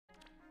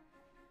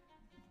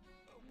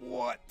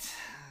What?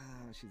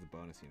 She's a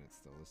bonus unit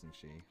still, isn't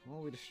she?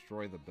 Well, we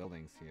destroy the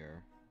buildings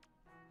here.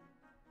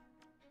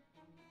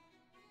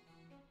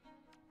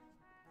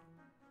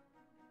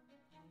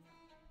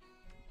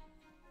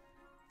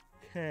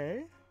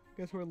 Okay.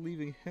 Guess we're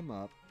leaving him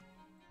up.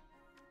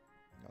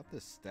 Got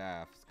this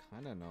staff. It's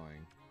kind of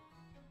annoying.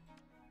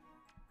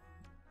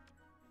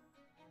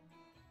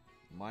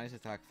 Minus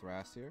attack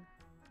Thrasier.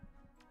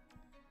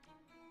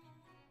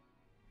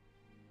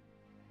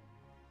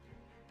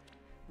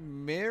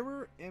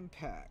 Mirror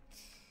impact.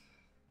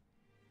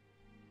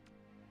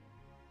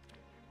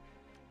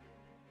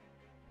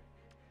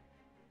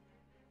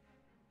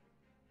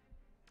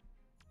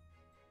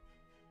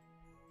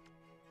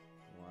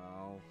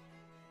 Wow.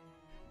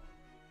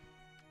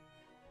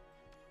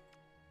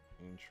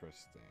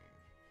 Interesting.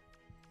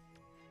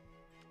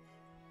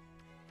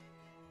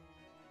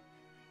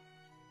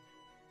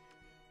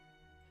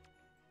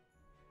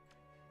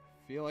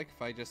 I feel like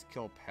if I just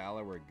kill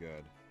Pala, we're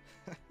good.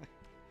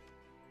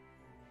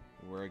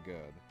 We're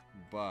good.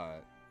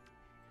 But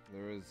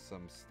there is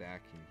some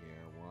stacking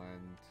here. 1,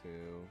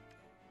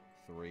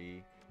 2,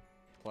 3,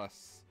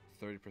 plus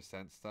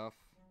 30% stuff.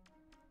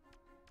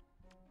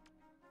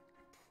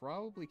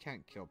 Probably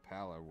can't kill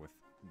Pala with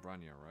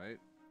Brunnya, right?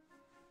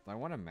 I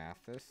want to math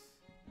this.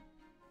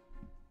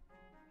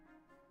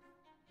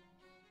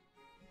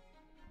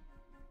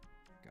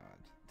 God.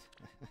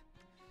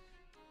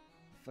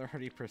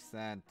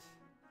 30%.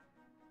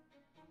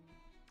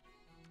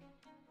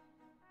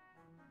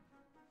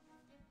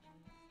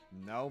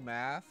 No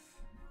math?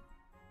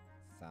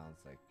 Sounds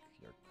like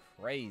you're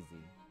crazy.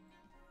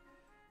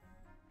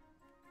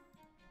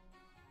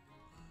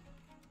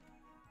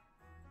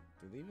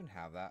 Do they even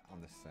have that on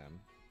the sim?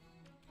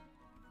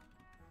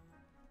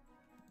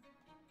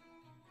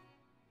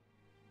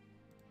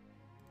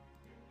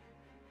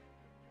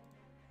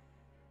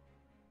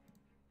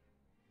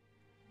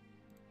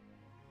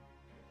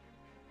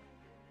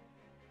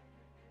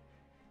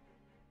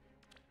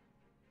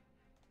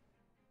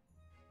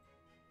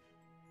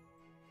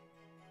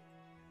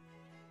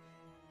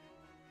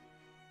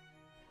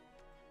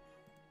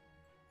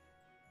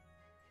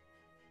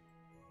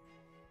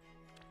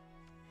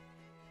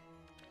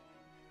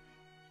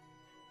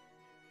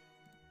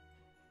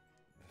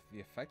 The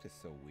effect is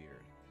so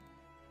weird.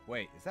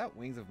 Wait, is that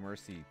Wings of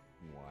Mercy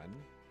 1?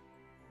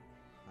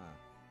 Huh.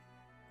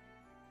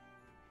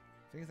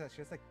 The thing is that she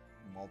has like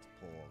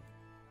multiple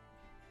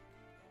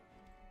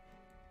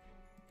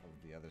of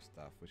the other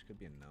stuff, which could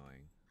be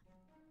annoying.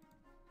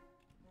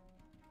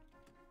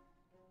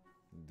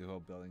 Duo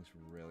building's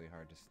really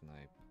hard to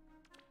snipe.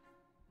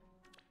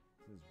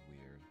 This is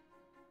weird.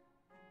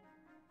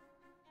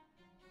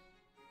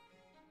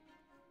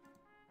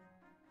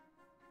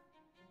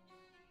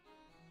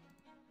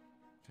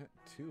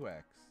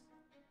 2x.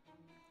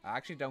 I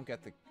actually don't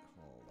get the...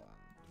 Hold on.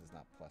 This is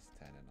not plus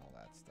 10 and all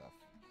that stuff.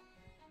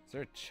 Is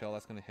there a chill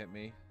that's going to hit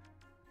me?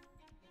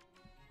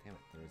 Damn it,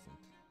 there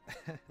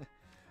isn't.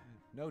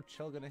 No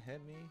chill going to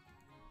hit me?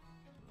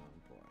 Oh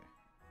boy.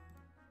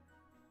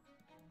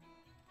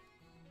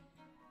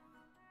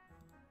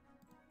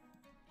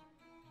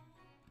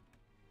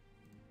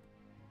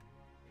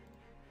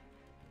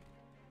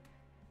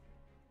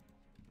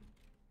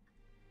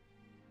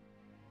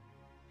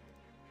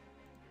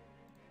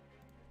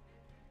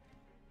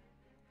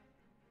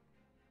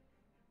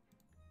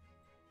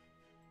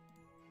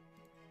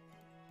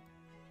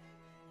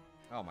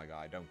 Oh my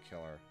god, don't kill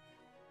her.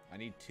 I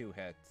need 2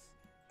 hits.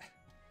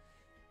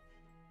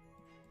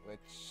 Which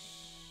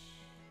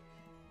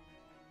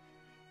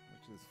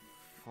is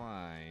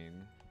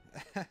fine.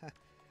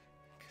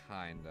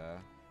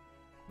 Kinda.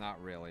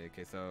 Not really.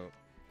 Okay, so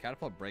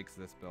Catapult breaks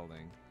this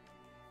building.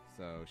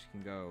 So she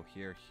can go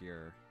here,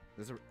 here.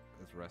 This is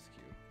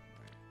rescue.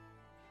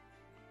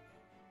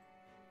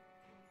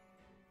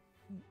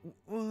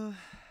 Right.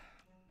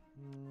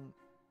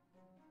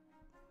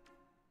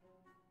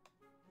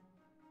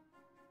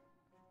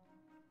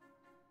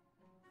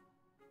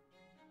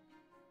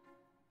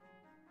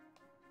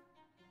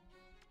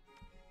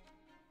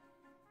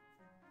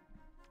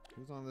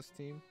 Who's on this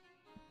team?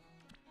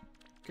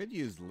 Could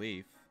use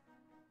Leaf.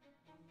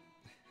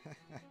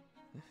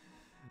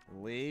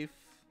 Leaf.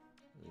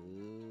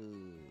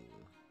 Ooh.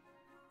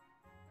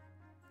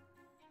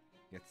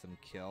 Get some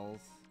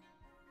kills.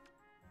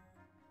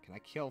 Can I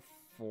kill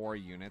 4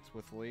 units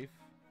with Leaf?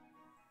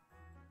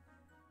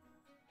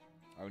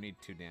 I would need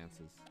 2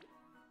 dances.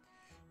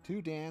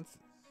 2 dances.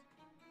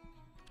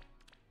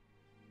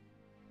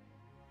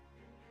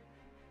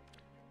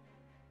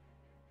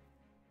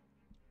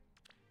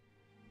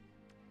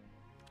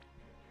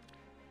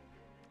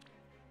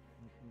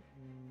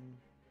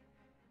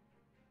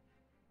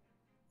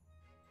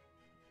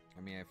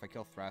 I mean, if I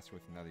kill Thrasher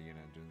with another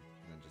unit, then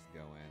just go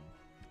in.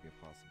 Could be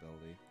a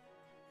possibility.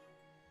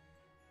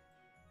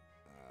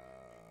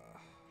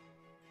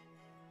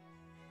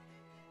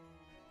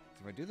 So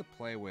if I do the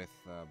play with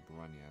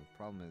Brunnya, the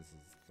problem is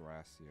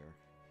Thrasier.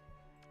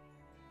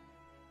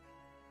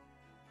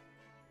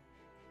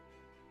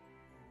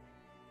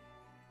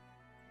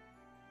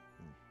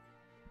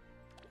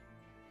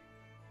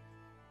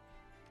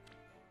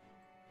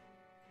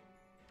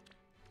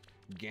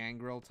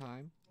 Gangrel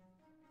time?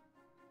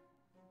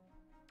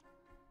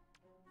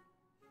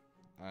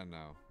 I don't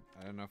know.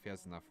 I don't know if he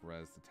has enough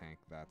res to tank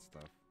that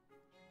stuff.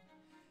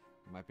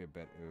 It might be a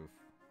bit oof.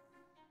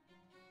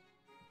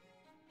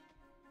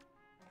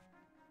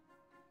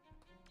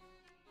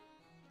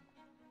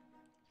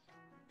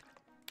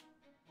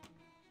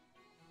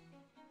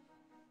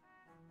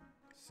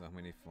 So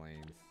many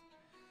flames.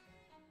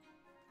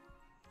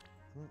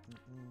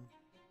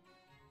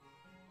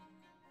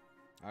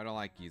 I don't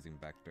like using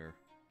Vector.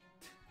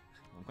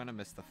 I'm gonna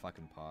miss the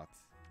fucking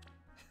pots.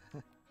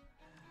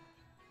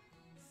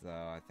 So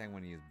I think I'm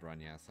gonna use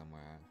Brunnya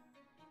somewhere.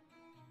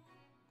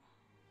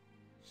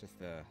 It's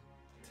just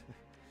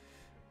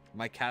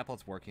my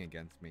catapult's working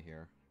against me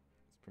here.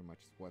 That's pretty much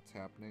what's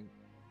happening.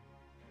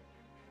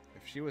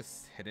 If she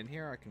was hidden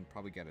here, I can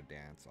probably get a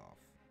dance off.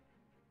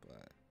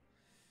 But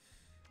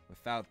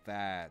without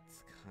that,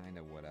 it's kind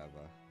of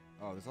whatever.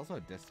 Oh, there's also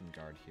a distant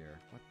guard here.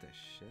 What the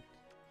shit?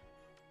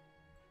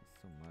 That's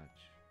so much.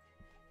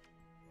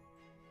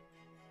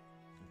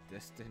 A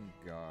distant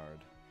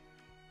guard.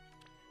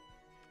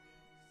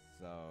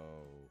 So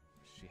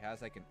she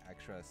has like an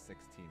extra 16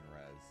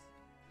 res.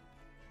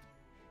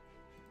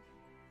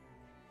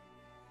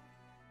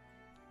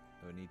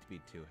 It would need to be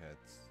 2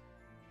 hits.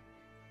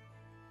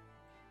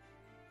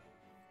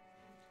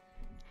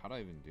 How do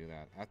I even do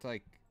that? I have to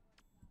like...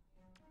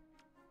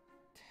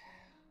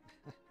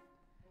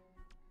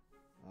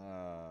 I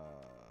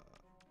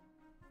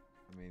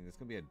mean, there's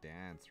gonna be a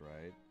dance,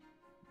 right?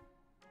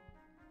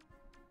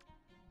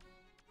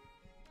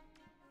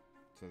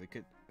 So they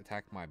could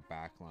attack my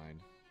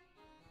backline.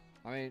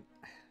 I mean,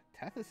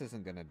 Tethys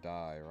isn't gonna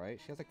die, right?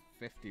 She has like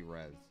 50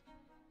 res.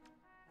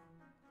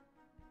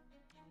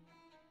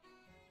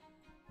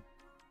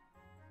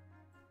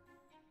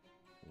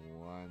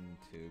 One,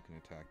 two can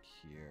attack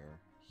here,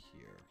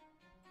 here.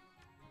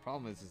 The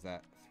problem is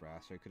that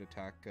Thrasher could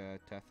attack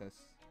Tethys,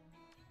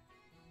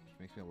 which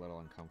makes me a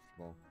little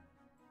uncomfortable.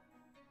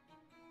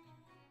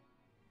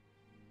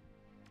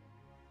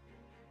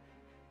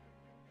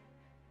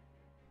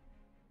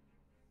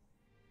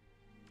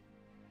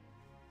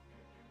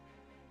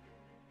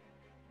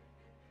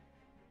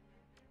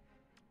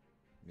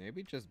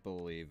 Maybe just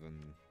believe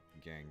in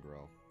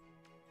Gangrel.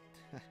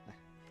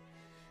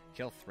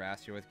 Kill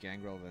Thrasher with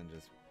Gangrel, then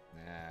just...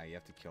 Nah, you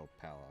have to kill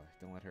Pella.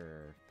 Don't let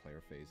her player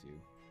phase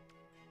you.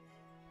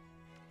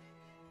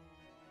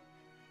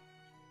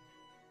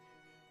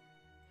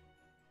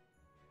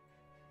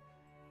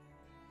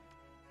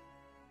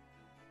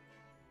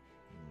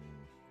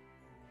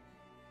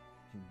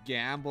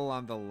 Gamble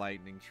on the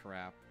lightning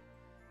trap.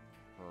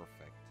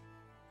 Perfect.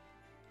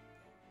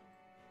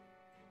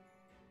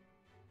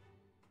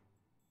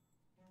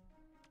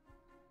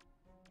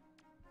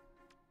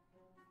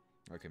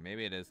 Okay,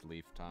 maybe it is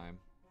leaf time.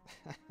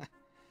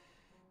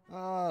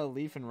 Oh,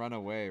 leaf and run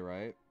away,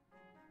 right?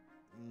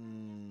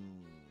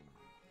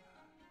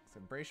 So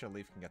I'm pretty sure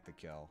leaf can get the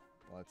kill.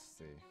 Let's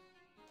see.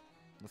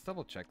 Let's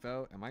double check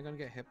though. Am I gonna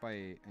get hit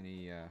by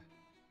any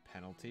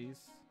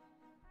penalties?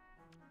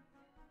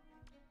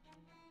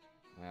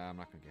 I'm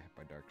not gonna get hit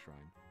by Dark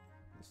Shrine.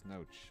 There's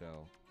no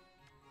chill.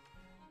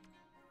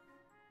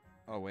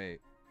 Oh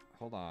wait,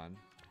 hold on.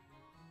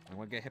 I'm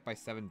gonna get hit by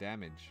 7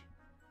 damage.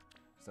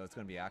 So it's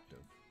gonna be active.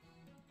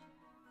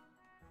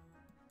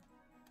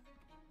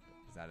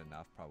 Is that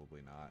enough?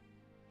 Probably not.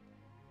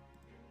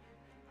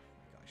 Oh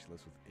my gosh, she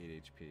lives with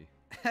 8 HP.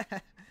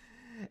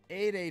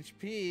 8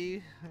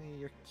 HP?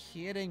 You're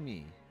kidding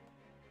me.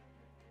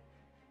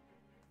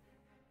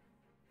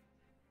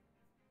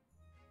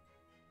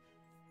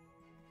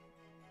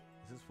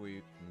 This is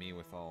me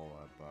with all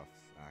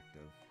buffs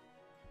active.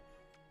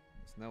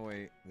 There's no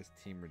way this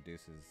team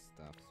reduces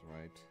stuffs,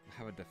 right? I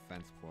have a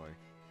defense ploy.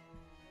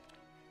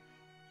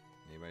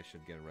 Maybe I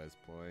should get a res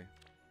ploy.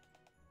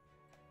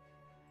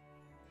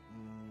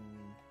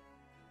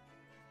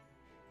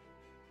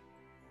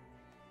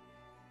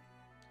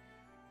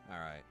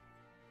 Alright.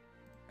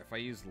 If I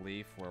use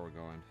leaf, where are we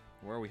going?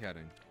 Where are we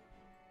heading?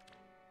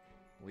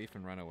 Leaf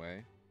and run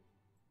away?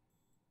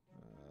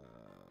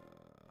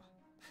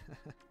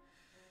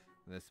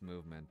 This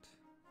movement.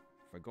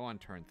 If I go on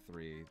turn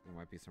 3, there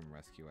might be some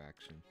rescue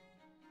action.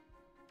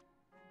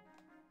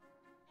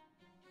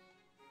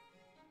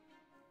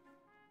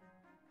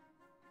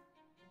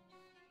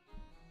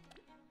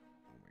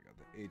 Oh my god,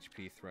 the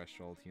HP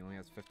threshold. He only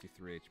has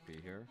 53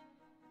 HP here.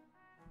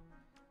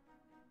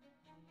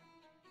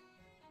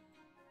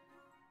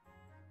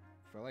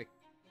 For like...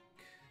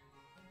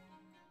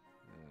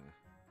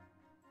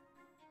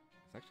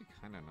 it's actually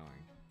kind of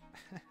annoying.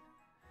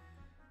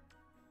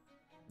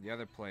 The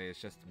other play is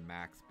just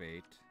max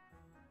bait.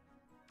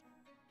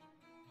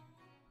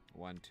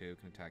 1, 2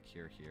 can attack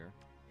here, here.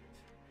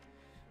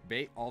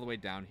 Bait all the way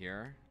down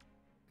here,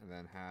 and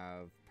then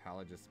have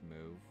Pala just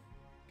move.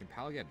 Can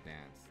Pala get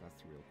dance?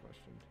 That's the real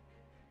question.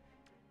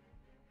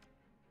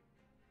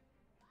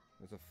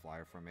 There's a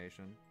flyer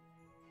formation.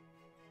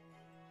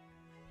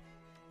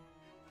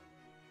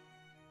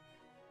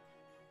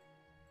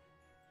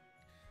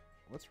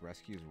 What's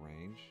Rescue's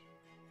range?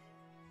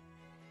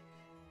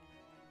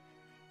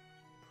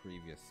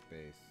 previous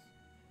space.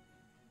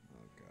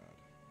 Oh god.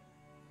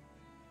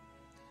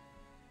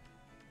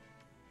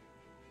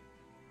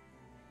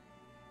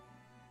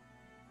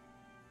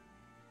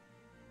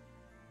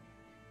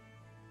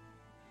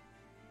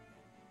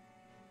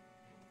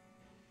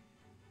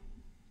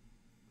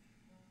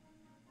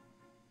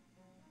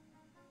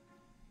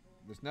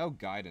 There's no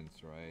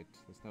guidance, right?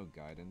 There's no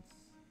guidance.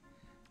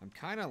 I'm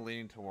kind of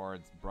leaning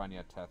towards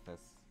Brunnya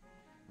Tethys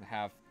and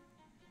have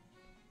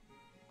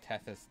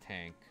Tethys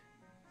tank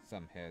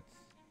some hits.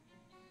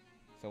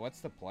 So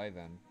what's the play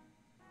then?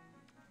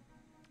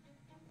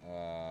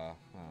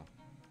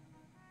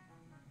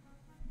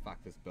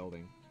 Fuck, this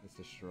building. It's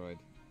destroyed.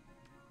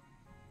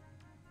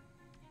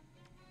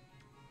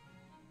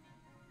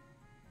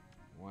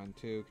 One,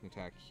 two, can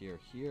attack here,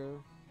 here.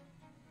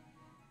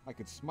 I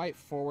could smite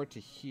forward to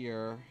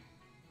here.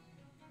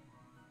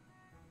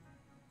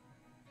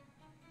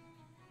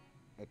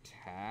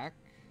 Attack.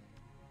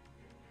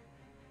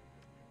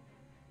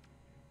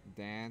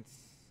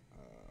 Dance.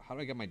 How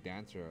do I get my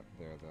dancer up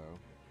there, though?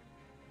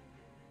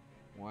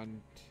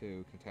 One,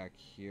 two, can attack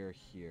here,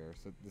 here.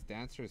 So this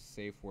dancer is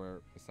safe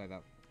where beside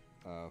that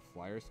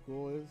flyer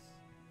school is.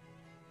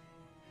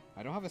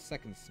 I don't have a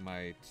second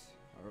smite.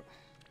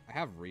 I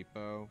have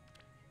repo.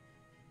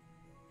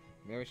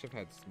 Maybe I should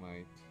have had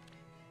smite.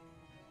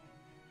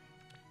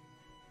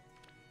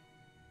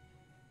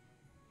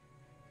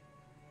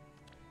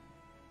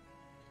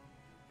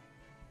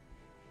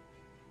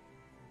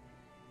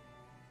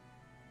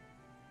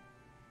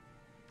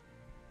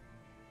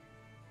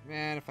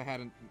 Man, if I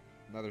had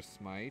another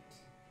smite.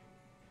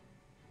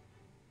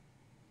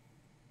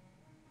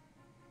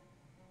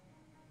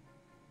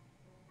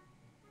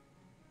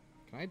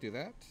 Can I do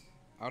that?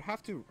 I would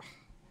have to...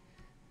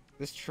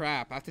 This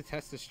trap. I have to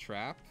test this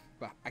trap.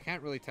 But I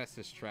can't really test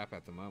this trap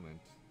at the moment.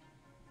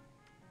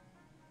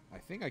 I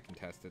think I can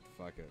test it.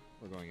 Fuck it.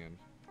 We're going in.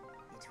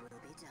 It will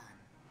be done.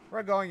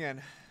 We're going in.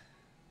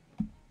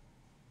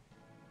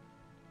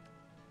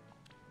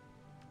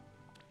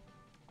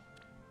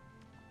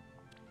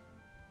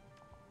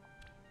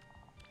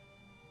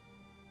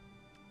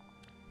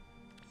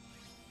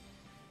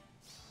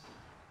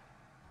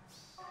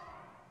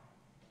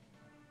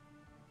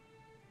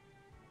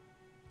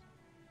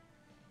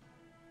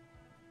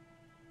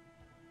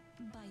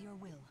 By your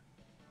will,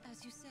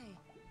 as you say.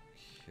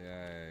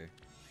 Okay.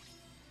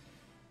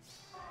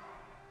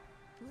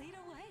 Lead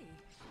away.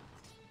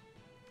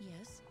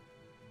 Yes.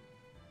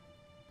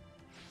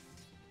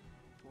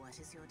 What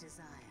is your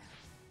desire?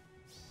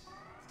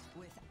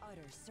 With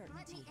utter certainty.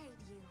 Let me aid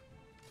you.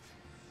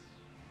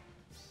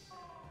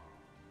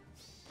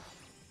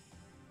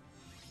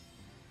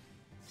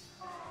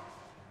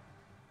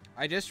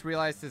 I just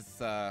realized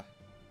this,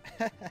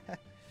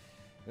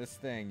 this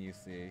thing, you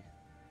see.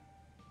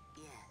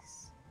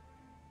 Yes.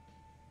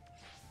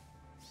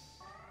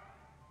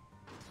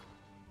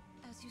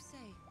 As you say,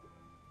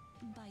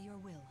 by your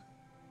will.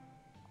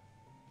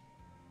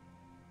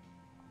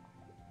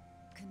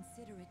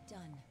 Consider it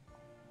done.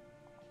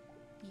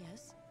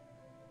 Yes?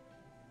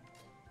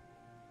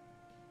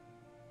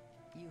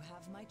 You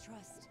have my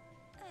trust.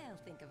 I'll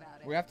think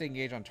about it. We have to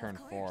engage on turn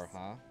 4,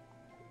 huh?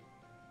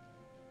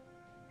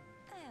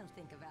 I'll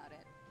think about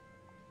it.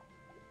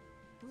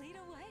 Lead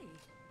away.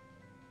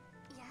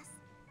 Yes.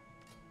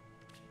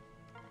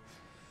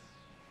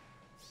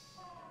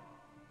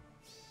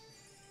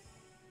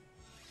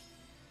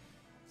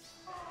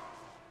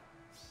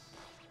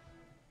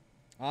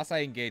 Unless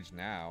I engage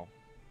now.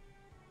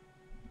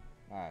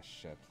 Ah,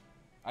 shit.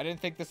 I didn't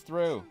think this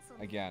through.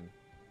 Again.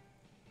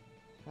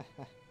 Let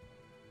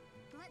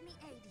me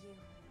aid you.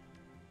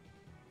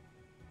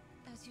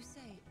 As you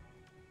say.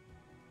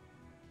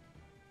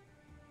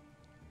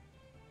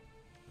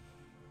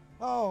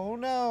 Oh,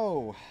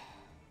 no!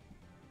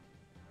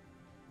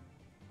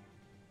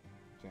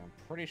 So I'm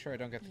pretty sure I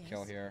don't get the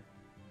kill here.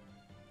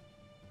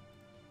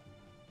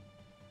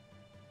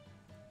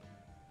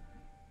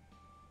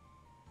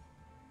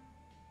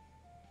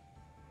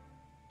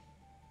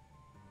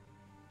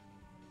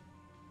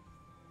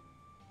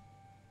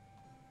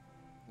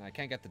 I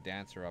can't get the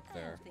dancer up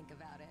there. I'll think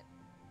about it.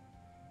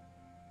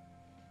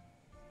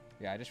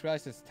 Yeah, I just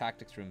realized this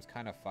tactics room's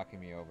kind of fucking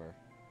me over.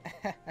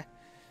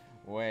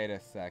 Wait a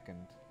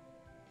second.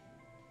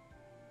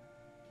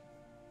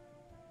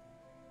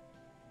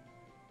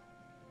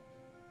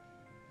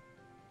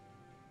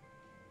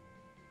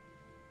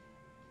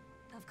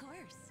 Of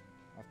course.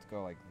 I have to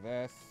go like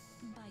this.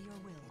 By your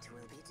will. It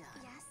will be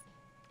done. Yes.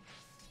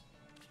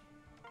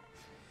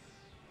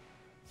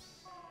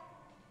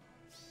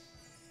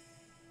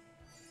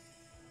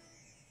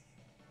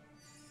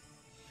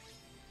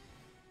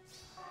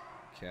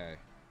 Okay.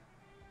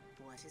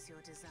 What is your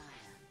desire?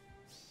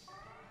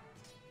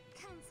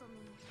 Counsel me.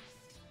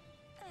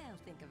 I'll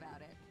think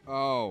about it.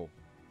 Oh.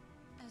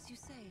 As you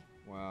say.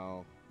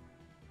 Well.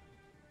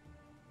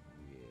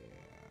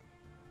 Yeah.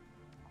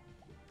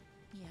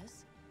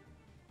 Yes.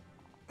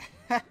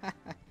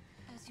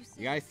 As you say.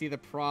 You guys see the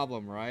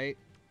problem, right?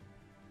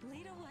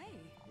 Lead away.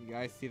 You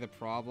guys see the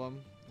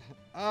problem?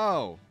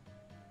 Oh.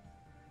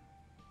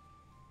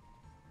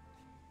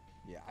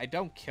 Yeah, I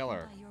don't kill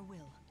her. By your will.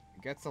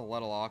 It gets a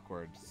little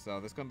awkward, so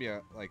there's gonna be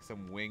a like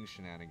some wing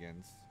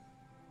shenanigans.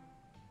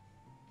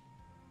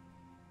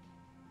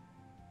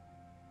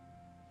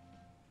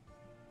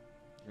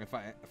 If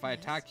I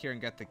attack here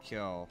and get the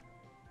kill,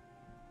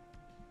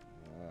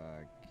 oh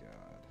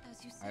god,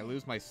 As you say. I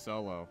lose my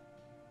solo.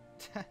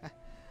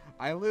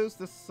 I lose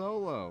the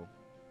solo.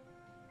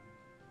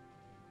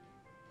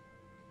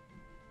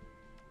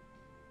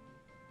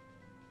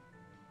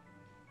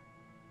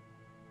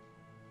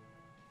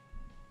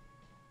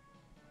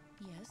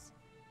 Yes.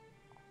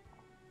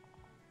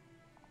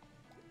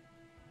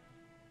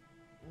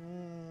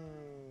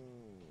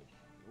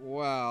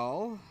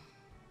 Well.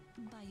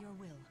 By your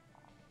will.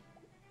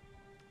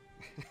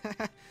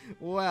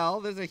 Well,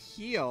 there's a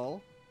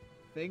heal.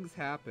 Things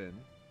happen.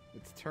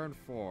 It's turn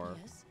 4.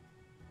 Yes.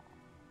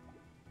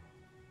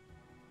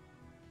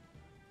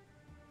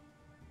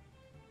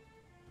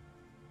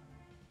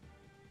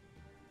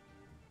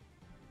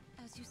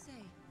 As you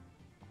say.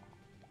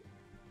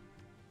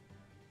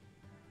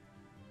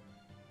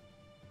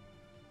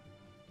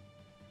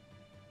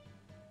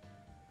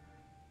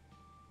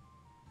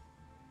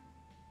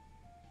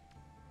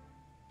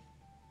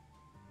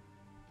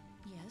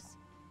 Yes.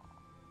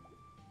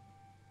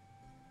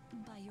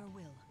 By your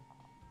will.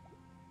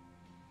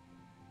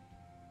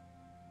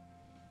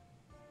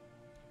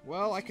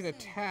 Well, As I you can say.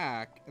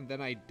 attack, and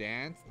then I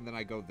dance, and then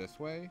I go this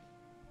way.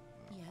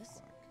 Oh,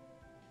 Yes.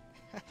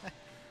 fuck.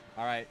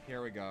 Alright,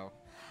 here we go.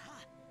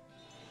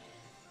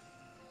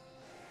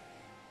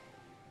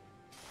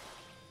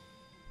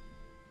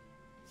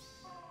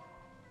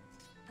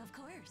 Of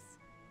course.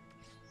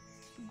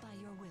 By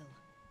your will.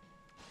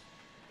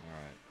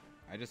 Alright.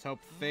 I just hope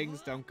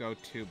things don't go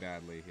too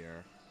badly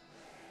here.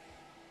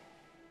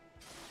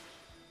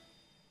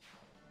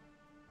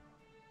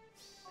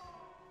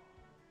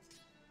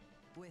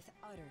 With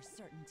utter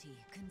certainty,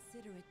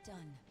 consider it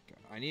done.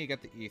 I need to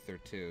get the ether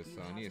too, so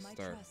You I need have to my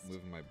start trust.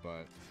 moving my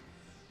butt.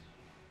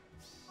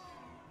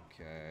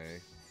 Okay.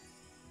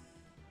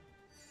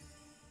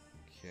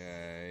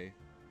 Okay.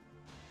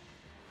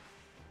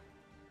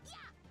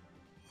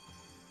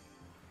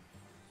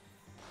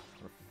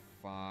 We're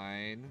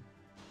fine.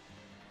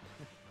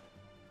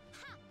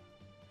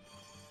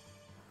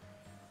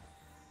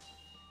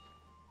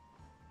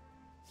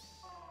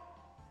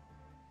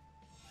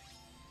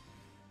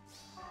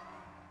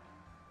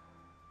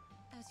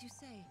 As you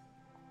say.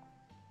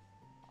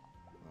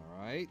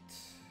 Alright.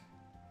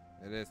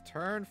 It is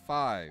turn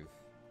 5.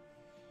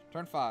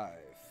 Turn 5.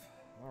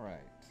 Alright.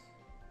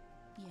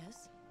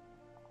 Yes.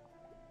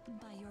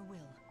 By your will.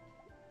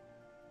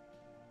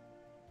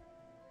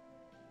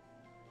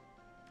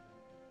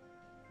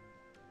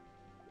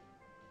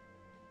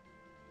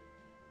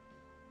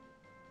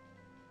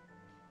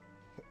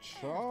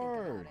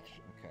 Charge!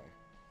 Okay.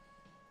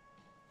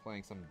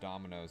 Playing some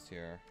dominoes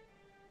here.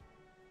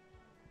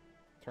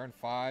 Turn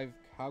 5.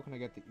 How can I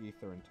get the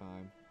ether in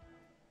time?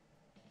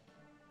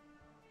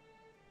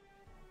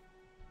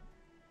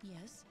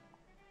 Yes.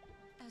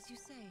 As you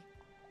say.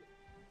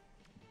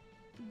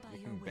 By You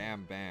your can will.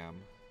 bam bam.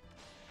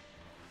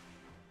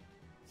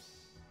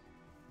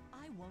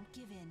 I won't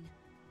give in.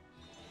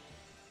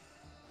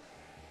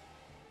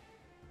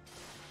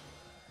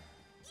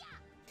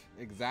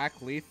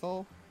 Exact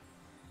lethal?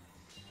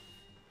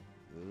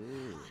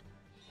 Ooh.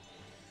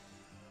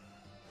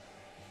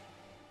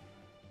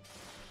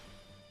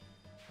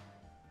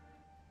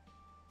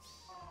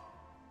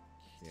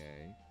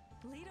 Okay.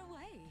 Lead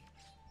away.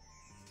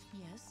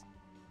 Yes.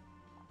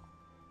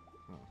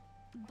 Huh.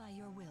 By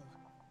your will.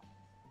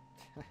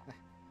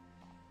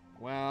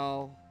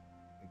 Well,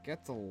 it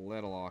gets a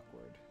little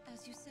awkward.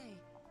 As you say.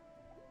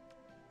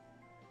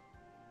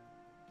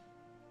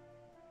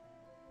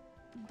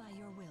 By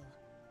your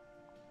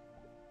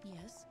will.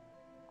 Yes.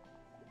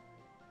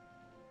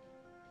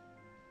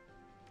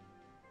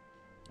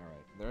 Alright,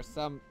 there are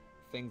some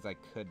things I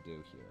could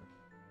do here.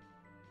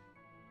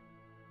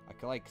 I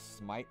could like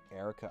smite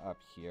Erica up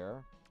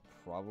here.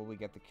 Probably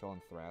get the kill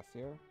on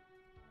Thrasier.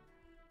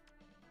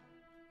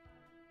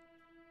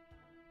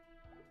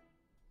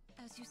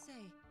 As you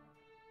say.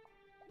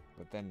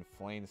 But then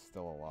Flayn's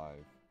still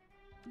alive.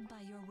 By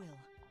your will.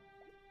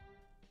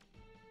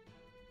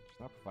 She's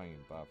not providing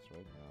any buffs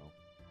right now.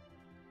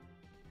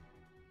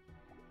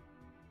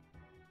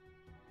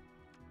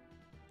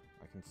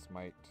 I can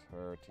smite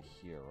her to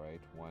here,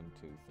 right? 1,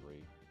 2, 3.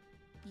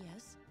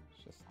 Yes.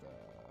 It's just,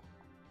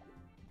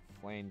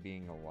 Flayn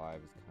being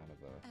alive is kind of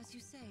a As you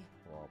say.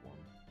 problem.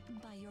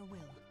 By your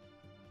will.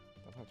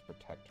 Don't have to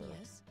protect her.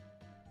 Yes.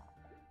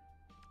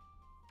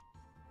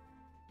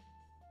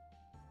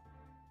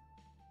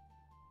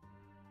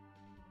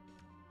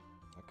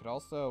 I could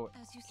also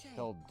As you say.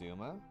 kill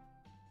Duma.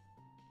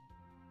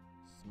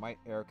 Smite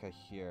Erica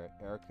here.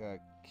 Erica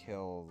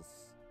kills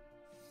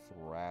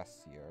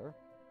Thrasier.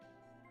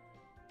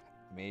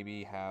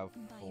 Maybe have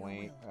By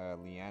your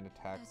Leanne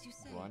attack As you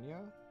say.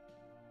 Brunnya?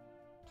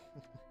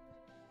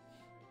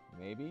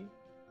 Maybe?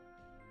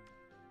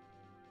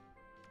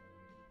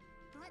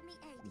 Let me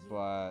aid you.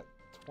 But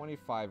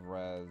 25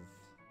 res.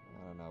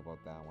 I don't know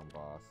about that one,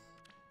 boss.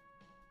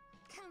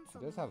 She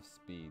Cancel does me. have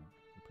speed.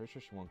 I'm pretty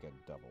sure she won't get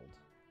doubled.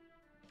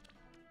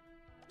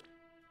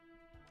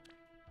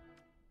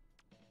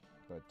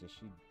 But does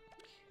she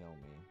kill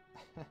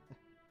me?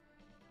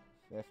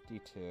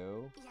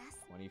 52? Yes.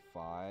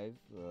 25?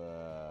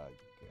 God.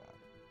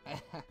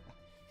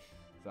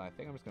 So I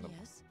think I'm just gonna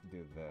Yes?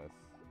 do this.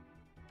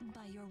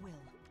 By your will.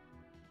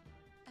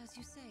 As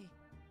you say.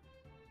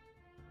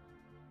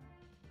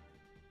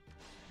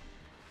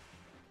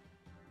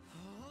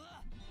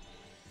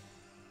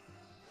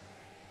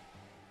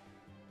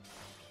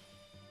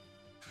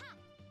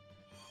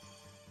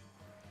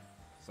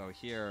 So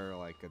here,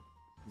 like, a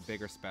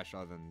bigger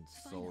special than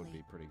Soul would be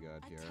Finally, pretty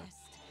good A here.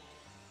 test.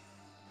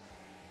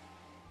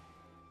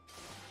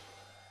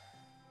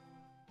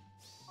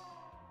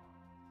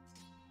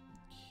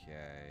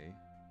 Okay.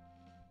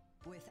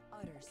 With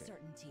utter Okay.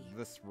 certainty.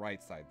 This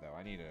right side, though,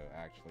 I need to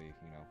actually,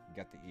 you know,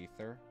 get the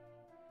Aether.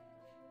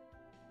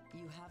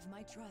 You have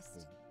my trust.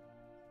 Does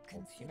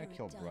Consider Altina it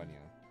kill done.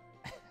 Brunnya?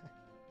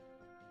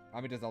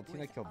 I mean, does Altina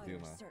With kill utter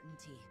Duma?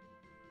 certainty.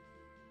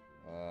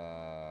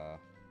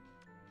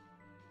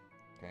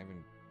 Can I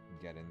even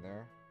get in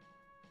there?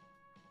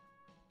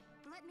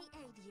 Let me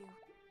aid you.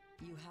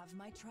 You have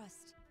my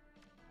trust.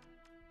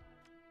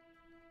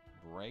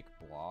 Break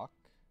block.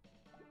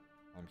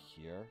 I'm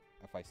here.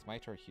 If I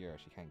smite her here,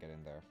 she can't get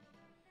in there.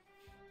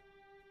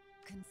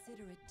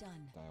 Consider it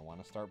done. Do I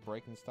want to start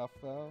breaking stuff,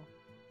 though?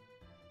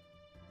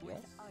 With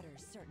Yes? utter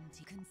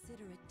certainty.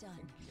 Consider it I done.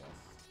 think yes.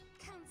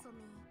 Cancel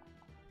me.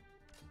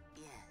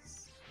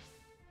 Yes.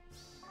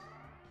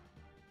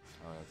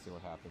 Alright, let's see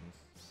what happens.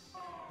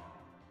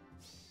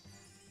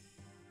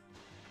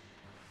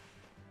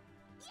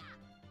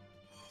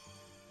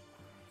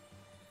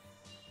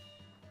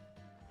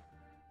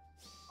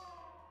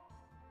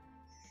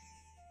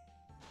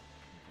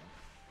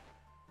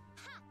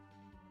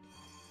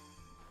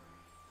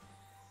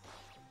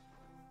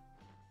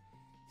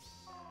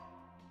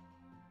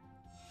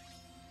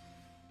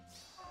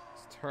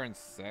 It's turn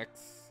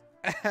 6.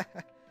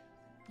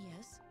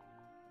 Yes.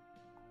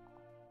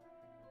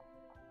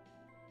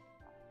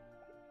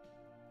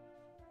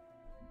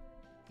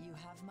 You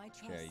have my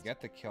trust. Okay, you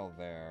get the kill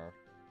there.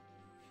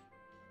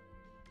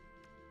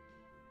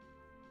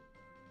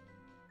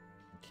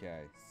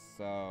 Okay,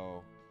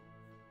 so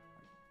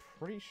I'm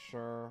pretty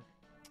sure.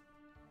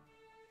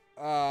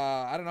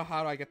 I don't know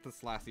how do I get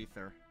this last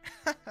Aether.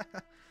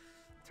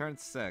 Turn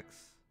 6.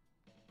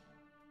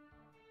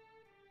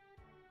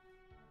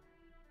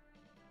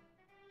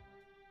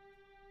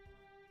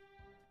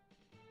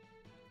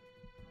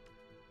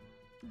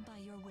 By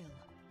your will.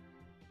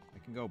 I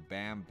can go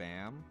bam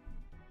bam.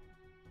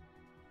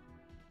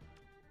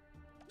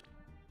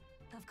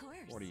 Of course.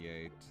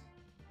 48.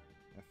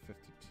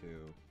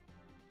 F52.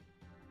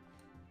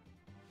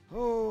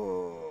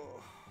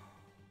 Oh.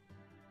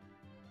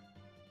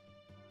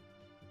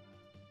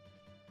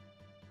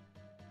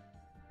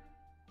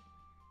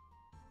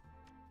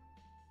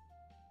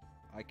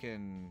 I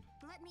can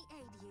Let me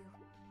aid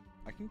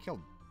you. kill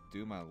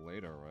Duma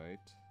later, right?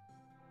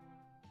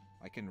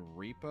 I can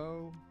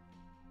repo.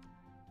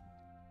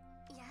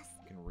 Yes.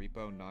 I can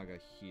repo Naga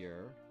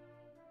here.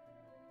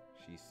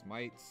 She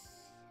smites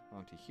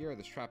onto here.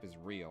 This trap is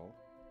real.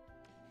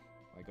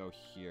 I go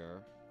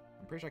here.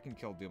 I'm pretty sure I can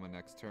kill Duma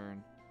next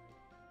turn.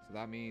 So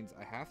that means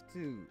I have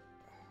to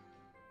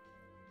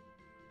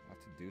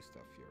do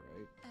stuff here,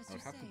 right? As I you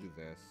would have to say. do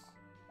this.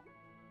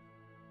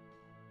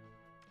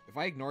 If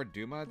I ignore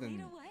Duma, then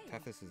Lead away.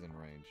 Tethys is in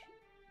range.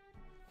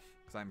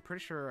 Because I'm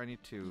pretty sure I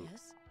need to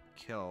Yes.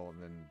 kill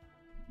and then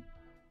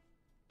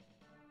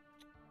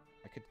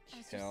I could As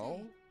you kill.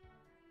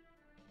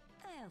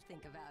 say. I'll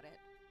think about it.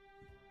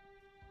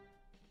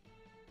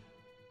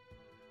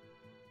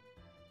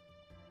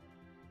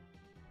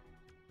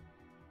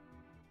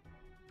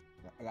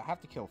 I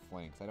have to kill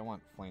Flayn because I don't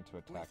want Flayn to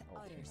attack With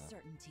utter Altina.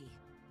 certainty.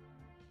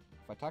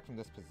 If I attack from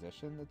this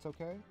position, it's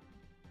okay.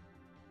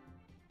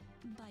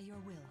 By your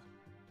will.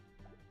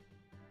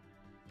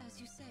 As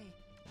you say.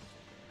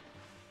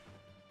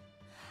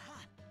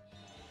 Ha!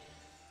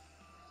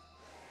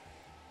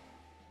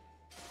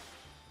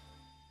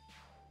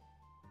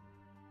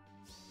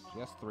 She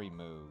has 3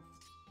 moves.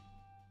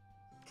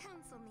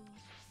 Cancel me.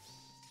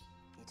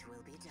 It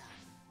will be done.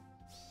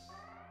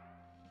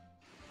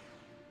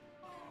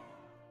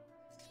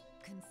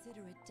 Consider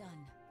it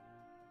done.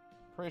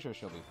 Pretty sure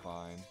she'll be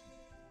fine.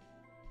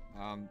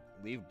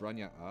 Leave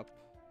Brunnya up.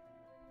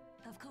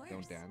 Of course.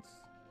 Don't dance.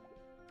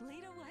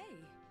 Lead away.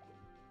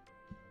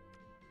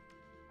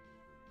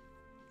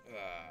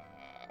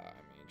 I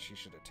mean, she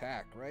should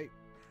attack, right?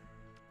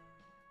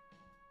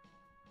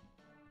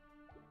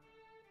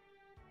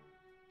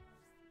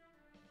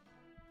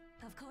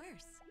 Of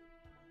course.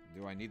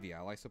 Do I need the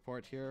ally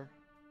support here?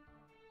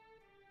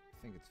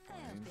 I think it's I'll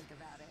fine. think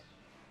about it.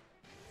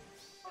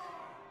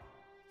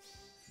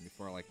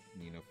 Before I, like,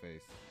 Nino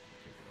face.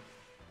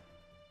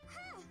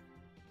 Okay,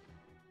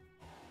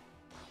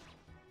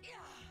 good.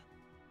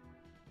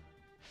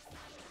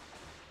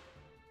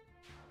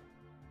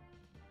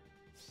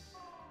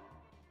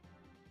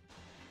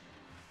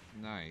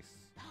 Nice.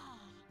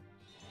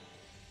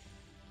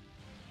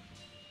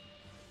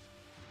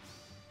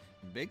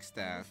 Big I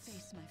will stats.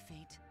 face my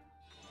fate.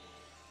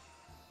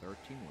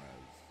 13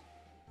 res.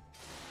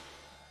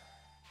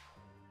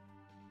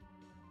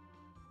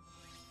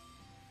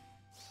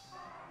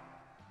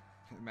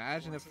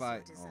 Imagine if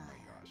I... Oh my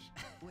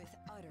gosh. With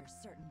utter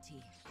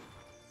certainty.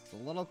 It's a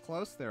little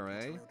close there, eh?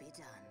 It will be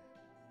done.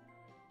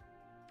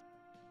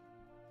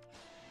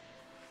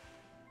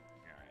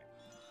 Alright.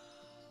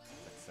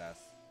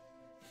 Success.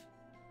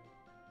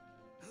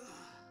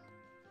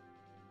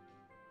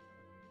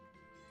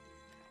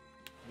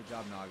 Good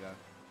job, Naga.